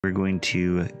We're going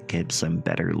to get some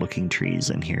better looking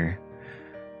trees in here.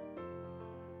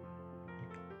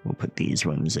 We'll put these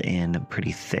ones in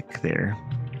pretty thick there.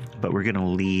 But we're going to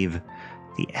leave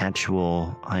the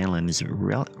actual islands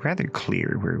rather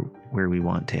clear where we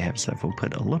want to have stuff. We'll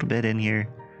put a little bit in here.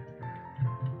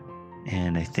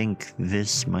 And I think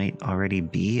this might already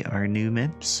be our new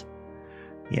MIPS.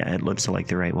 Yeah, it looks like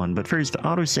the right one. But first,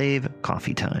 autosave,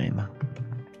 coffee time.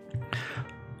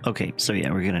 Okay, so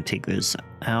yeah, we're going to take this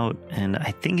out. And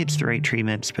I think it's the right tree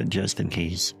MIPS, but just in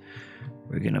case,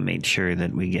 we're going to make sure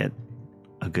that we get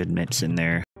a good MIPS in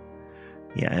there.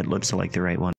 Yeah, it looks like the right one.